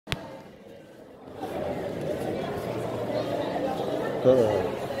good.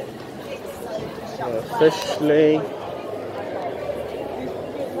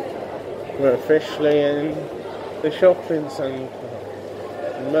 We're officially in the shopping centre,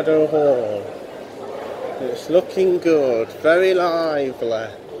 Meadow Hall. It's looking good, very lively.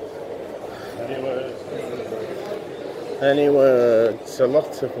 Any words? A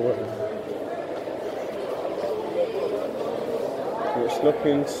lot of words. It's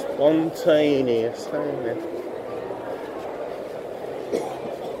looking spontaneous, ain't it?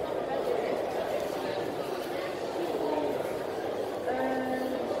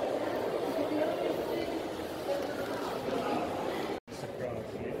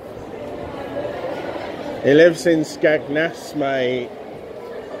 He lives in Skegness, mate.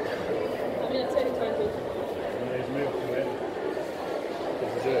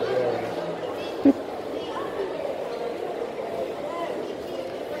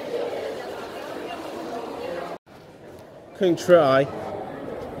 Can try.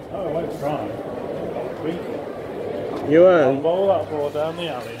 Oh, I won't try. You won't. I'll bowl that ball down the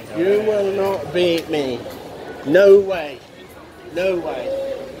alley. You will not beat me. No way. No way.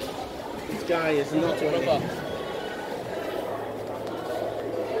 This guy is not winning.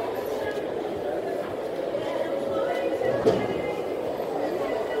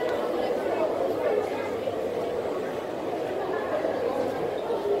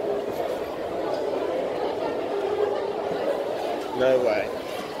 No way.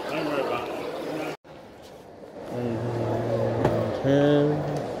 Don't worry about it.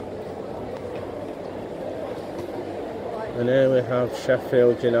 And here we have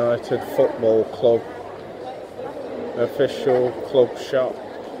Sheffield United Football Club, official club shop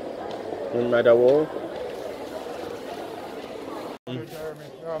in Meadow Hall.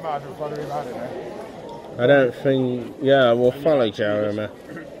 I don't think, yeah, we'll follow Jeremy.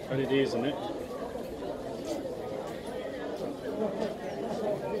 LEDs in it.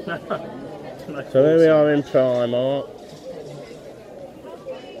 So here we are in Primark.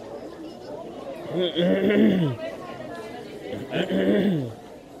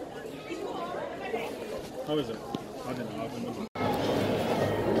 How is it? I don't know.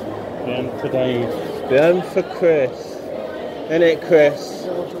 The M for Dave. The M for Chris. Isn't it, Chris?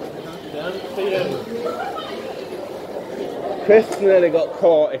 The M for you. Chris nearly got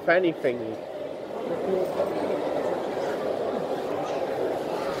caught, if anything.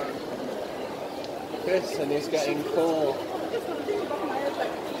 Chris and he's getting caught.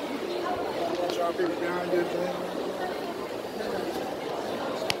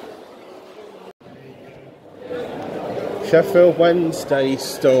 Sheffield Wednesday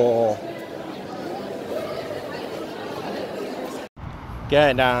store.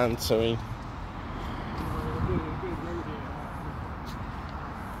 Get down to him.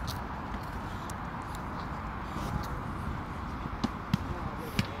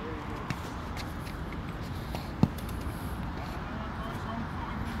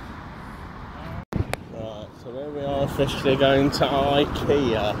 Right, so here we are officially going to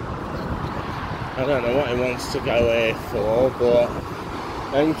IKEA. I don't know what he wants to go here for, but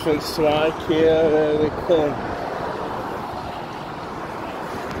entrance to IKEA, there they come.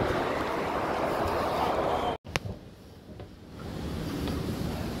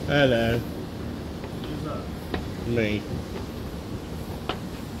 Hello. Who's that? Me.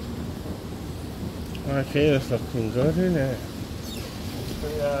 IKEA's looking good, isn't it?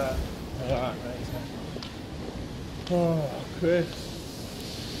 Alright, Oh, Chris.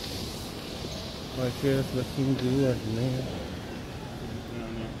 IKEA's looking good, isn't it?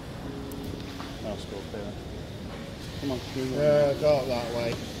 I'll score there. Come on, Yeah, go up that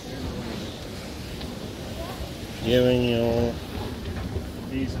way. You and your...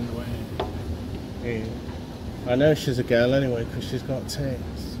 He's in the way. Yeah. I know she's a girl anyway because she's got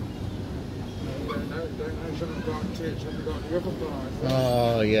tits. Don't know, she hasn't got tits, hasn't got the other part.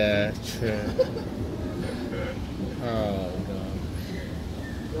 Oh yeah, true. Oh god.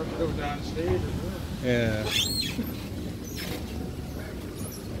 You have to go downstairs as well. Yeah.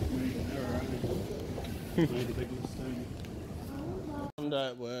 I'm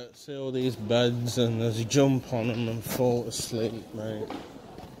at work, see all these beds and there's a jump on them and fall asleep, mate.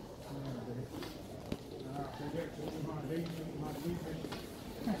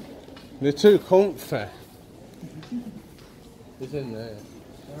 They're too comfy. He's in there.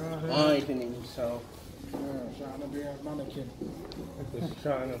 Hiding himself. Trying to be a mannequin. He's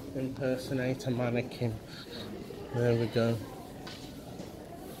trying to impersonate a mannequin. There we go.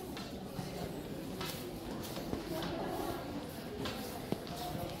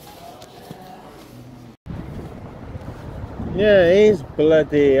 Yeah, he's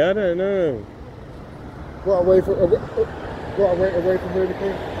bloody, I don't know. What, away from got away from where we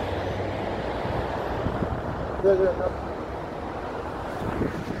came.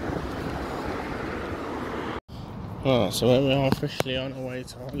 Oh, so we are officially on our way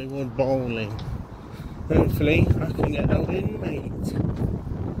to Hollywood bowling. Hopefully I can get that win, mate.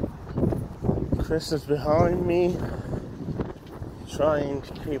 Chris is behind me, trying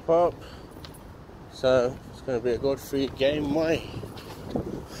to keep up. So it's going to be a good 3-game way.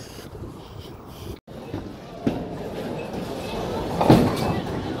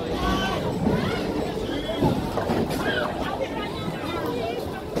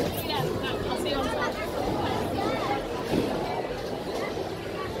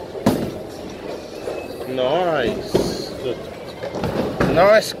 Nice. Good.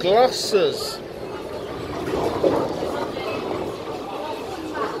 Nice glosses.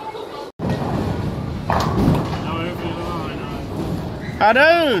 I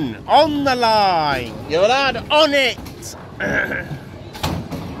don't. On the line. You're allowed on it.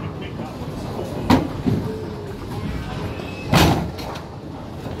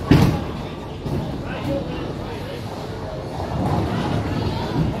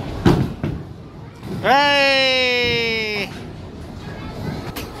 Hey!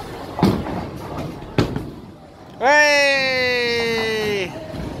 Hey!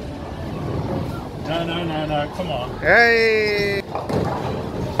 No, come on. Hey!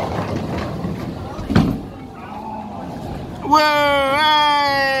 Whoa!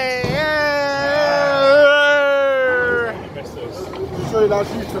 Hey! Show you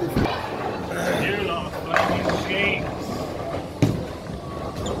last few 20. You lot of flaming sheets.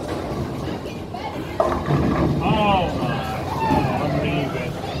 Oh my! I'm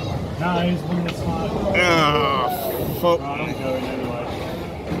leaving. No, he's won the title. Oh, fuck. Right, I'm going anyway.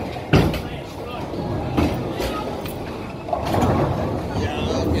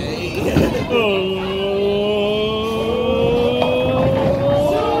 Oh.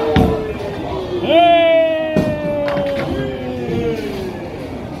 Hey!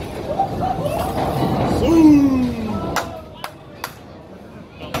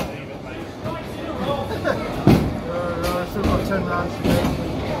 Don't believe it, mate. I've still got 10 rounds to go.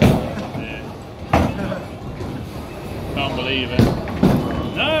 Yeah. Can't believe it.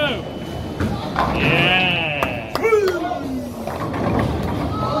 No! Yeah!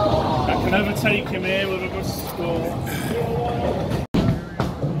 I can overtake him here with a good score.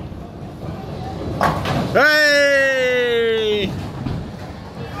 Hey!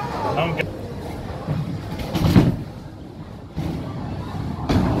 I'm go-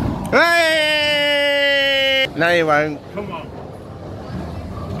 Hey! No, you won't. Come on.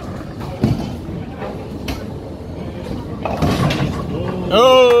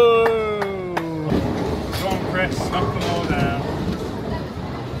 Oh! Go on, Chris. Knock them all down.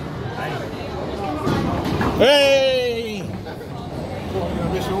 Hey!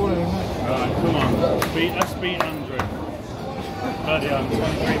 Right, come on. Let's beat Andrew. Bloody hell,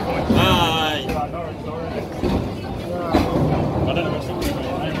 23 points. Aye. I don't know what's up with it.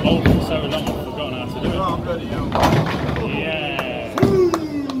 I've bowled for so long, I've forgotten how to do it. Oh, bloody hell. Yeah.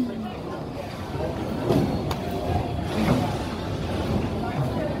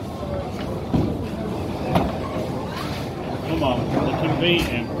 Come on, we can beat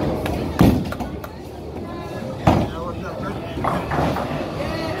him.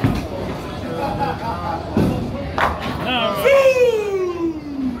 No.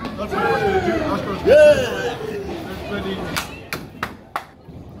 That's what I was going to do. I was going to do. Yeah!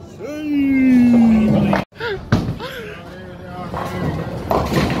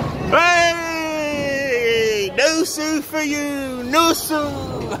 Hey! No sue for you! No sue!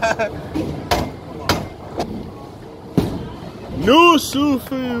 No sue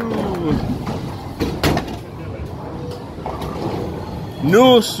for you!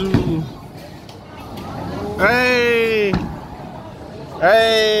 No sue! Hey!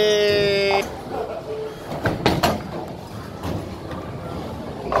 Hey!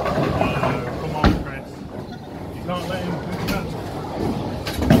 Come on, Chris. You can't let him do that.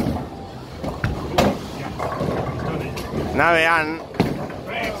 Yeah, he's done it. No, he hasn't.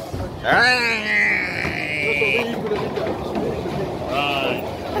 Chris! Hey! Right.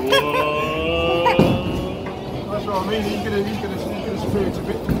 Whoa. That's what I mean. He's gonna spirit a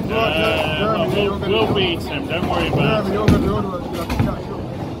bit. We'll beat him, don't worry about it. You're going to the other one's going to have to catch up.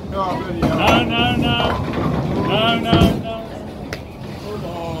 No, bloody hell. No. Come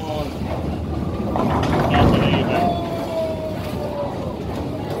on. Can't believe it.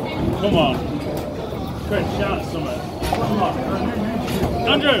 Come on. Chris, shout something. Come on.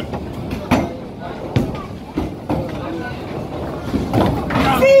 Andrew!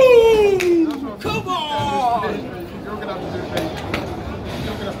 Come on! You're going to have to do it.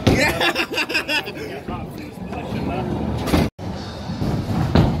 Get back to this position there.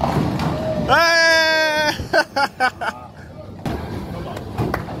 Hey!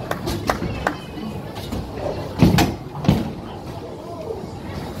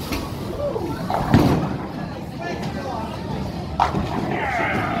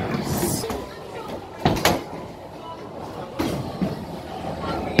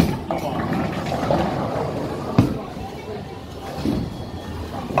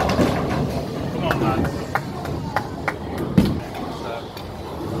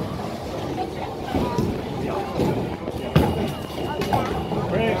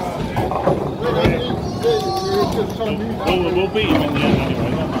 We'll beat him in the end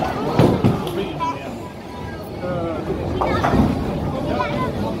anyway, don't we? We'll beat him in the end.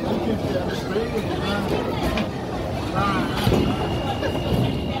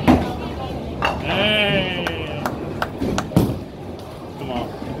 Hey! Come on.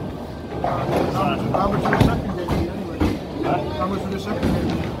 How much for the second game anyway? Huh? How much for the second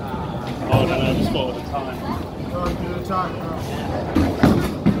game? Oh no, we scored at the time. Oh, at the time.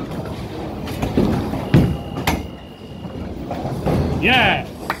 Yeah!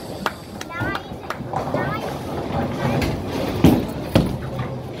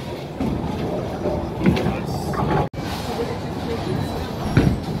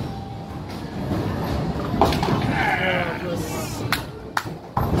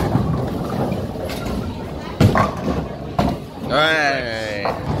 Hey!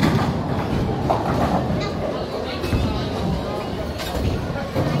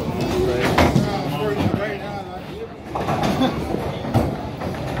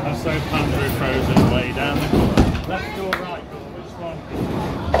 That's so Andrew throws it away down the corner. Left or right? Which one?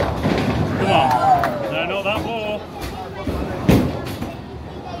 Come on. No, not that ball.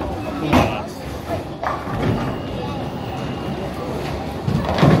 Come on, lads.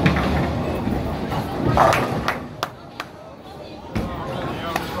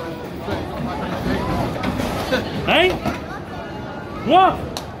 Hey? What?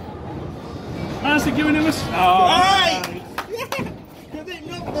 How's it giving him a... Oh, Hey! Yeah! Because it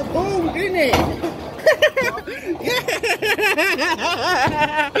knocked the ball, didn't it?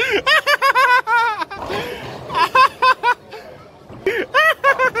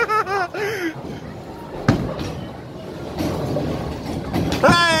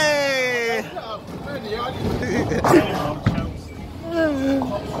 Hey!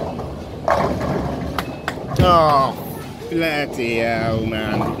 Oh, bloody hell,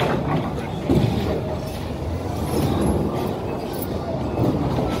 man.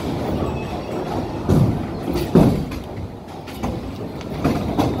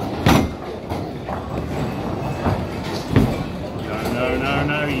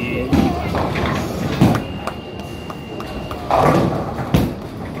 No, you.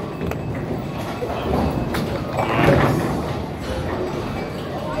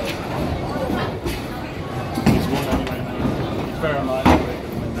 He's won anyway, mate. He's very unlikely to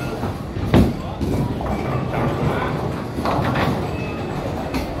win now.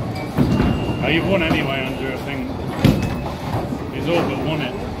 Oh, you've won anyway, Andrew, I think. He's all but won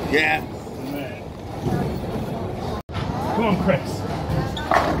it. Yeah. Come on, Chris.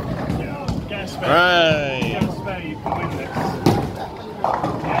 Get a spare. Right. Get a spare, you can win this.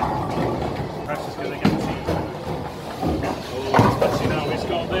 Yeah. Chris is going to get the seat. Oh, especially now he's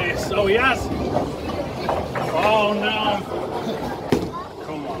got this. Oh, he has. Oh, no.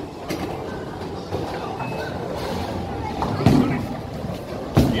 Come on.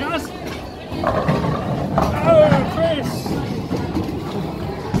 He has. Oh, Chris.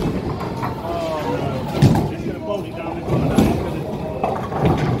 Hold it down the corner.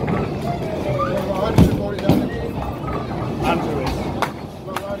 Andrew is.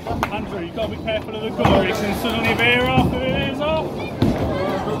 Andrew, you've got to be careful of the goal. It can suddenly veer off if it is off.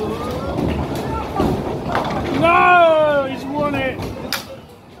 No! He's won it!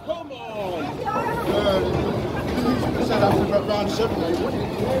 Come on! I said after about round 7,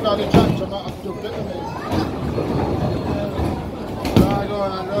 round the chance, I might have to do a bit of it. Go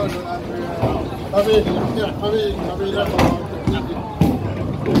on, Andrew. I mean,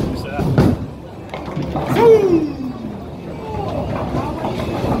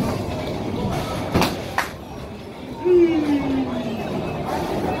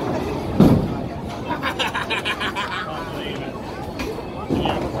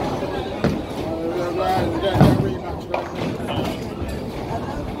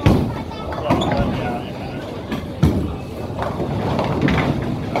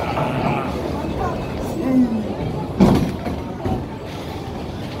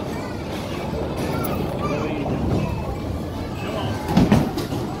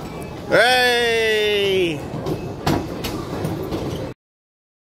 Hey!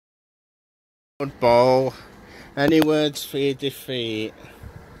 Football. Any words for your defeat?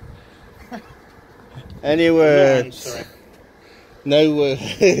 Any words? No words.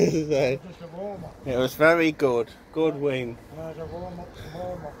 It was very good. Good win.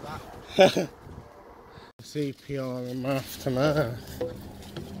 CPR and aftermath.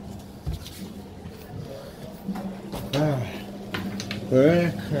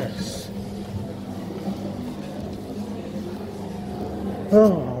 Breakfast.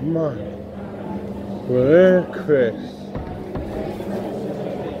 Oh man. Breakfast.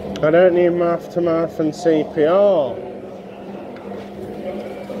 I don't need my aftermath and CPR. Do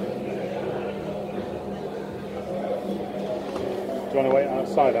you want to wait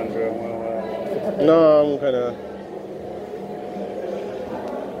outside, Andrew? And we'll, No, I'm gonna.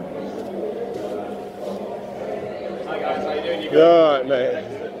 Hi guys, how you doing? You alright, mate?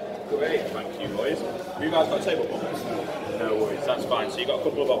 Great, thank you boys. Have you guys got table books? No worries, that's fine. So you've got a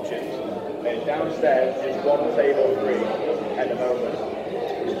couple of options. Downstairs, there's one table free at the moment.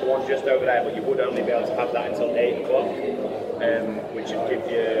 There's one just over there, but you would only be able to have that until 8 o'clock, which would give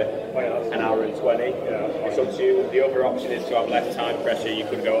you an hour and 20. It's up to you. The other option is to have less time pressure. You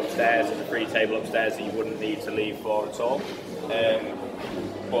could go upstairs, there's a free table upstairs that you wouldn't need to leave for at all.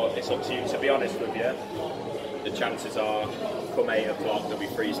 But it's up to you. To be honest with you, the chances are, come 8 o'clock, there'll be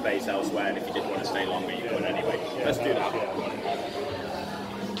free space elsewhere, and if you did want to stay longer, you could anyway. Let's do that.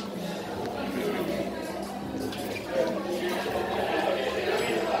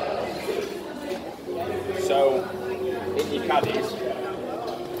 So, in your caddies,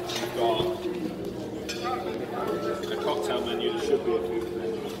 you've got a cocktail menu. There should be a food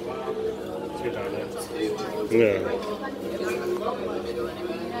menu as well. two down there. Yeah.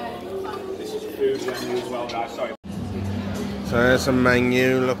 This is a food menu as well, guys. Sorry. So there's a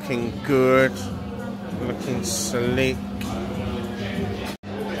menu looking good, looking sleek.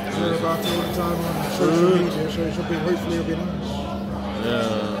 Hear about it all the time on social media, so it should be, hopefully it'll be nice.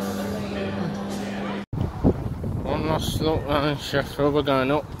 Yeah. One last look around Sheffield, we're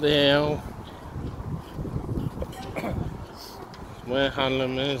going up the hill. Where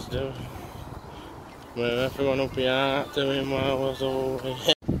Hallam is doing. Where everyone will be out doing well as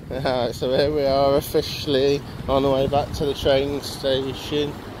always. Right, so here we are officially on the way back to the train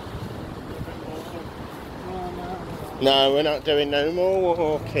station. No, we're not doing no more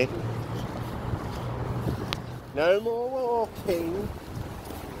walking. No more walking.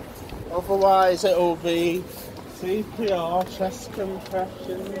 Otherwise it'll be CPR, chest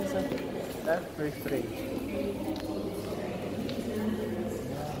compressions, and everything.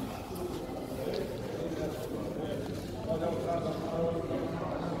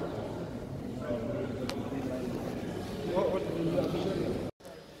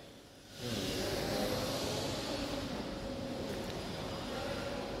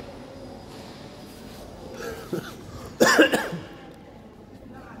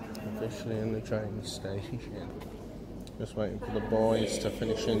 Officially in the train station. Just waiting for the boys to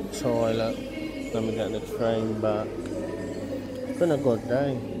finish in the toilet. Then we get the train back. It's been a good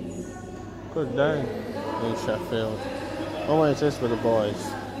day. Good day in Sheffield. Always is with the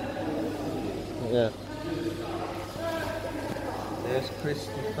boys. Yeah. There's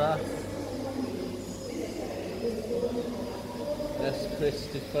Christopher. There's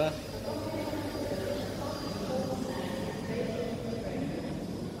Christopher.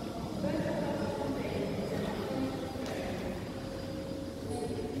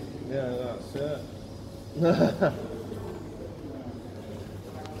 Yeah, that's it.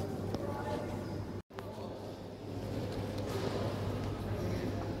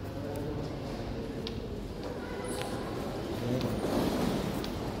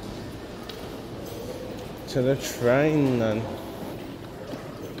 To the train then.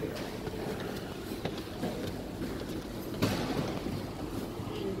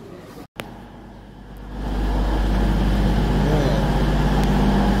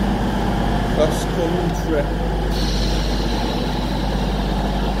 Cross country.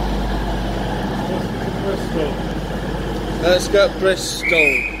 Bristol. Let's go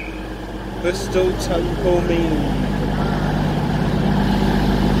Bristol. Bristol Temple Mead.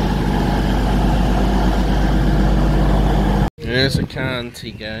 There's a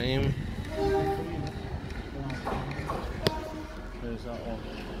county game. There's that one.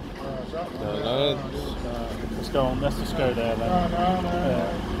 The lads. Let's go on. Let's just go there then. No.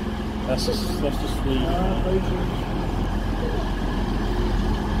 Yeah. Let's just leave.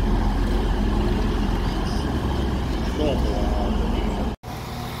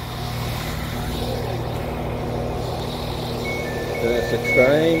 There's a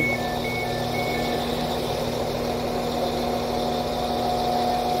train.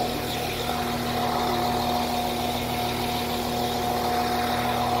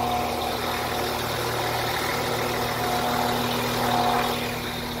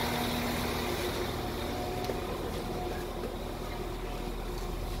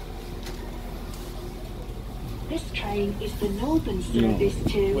 This train is the northern service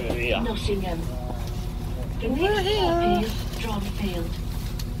to We're here. Nottingham. The next stop is Dronfield.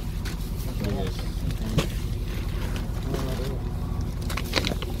 Yes.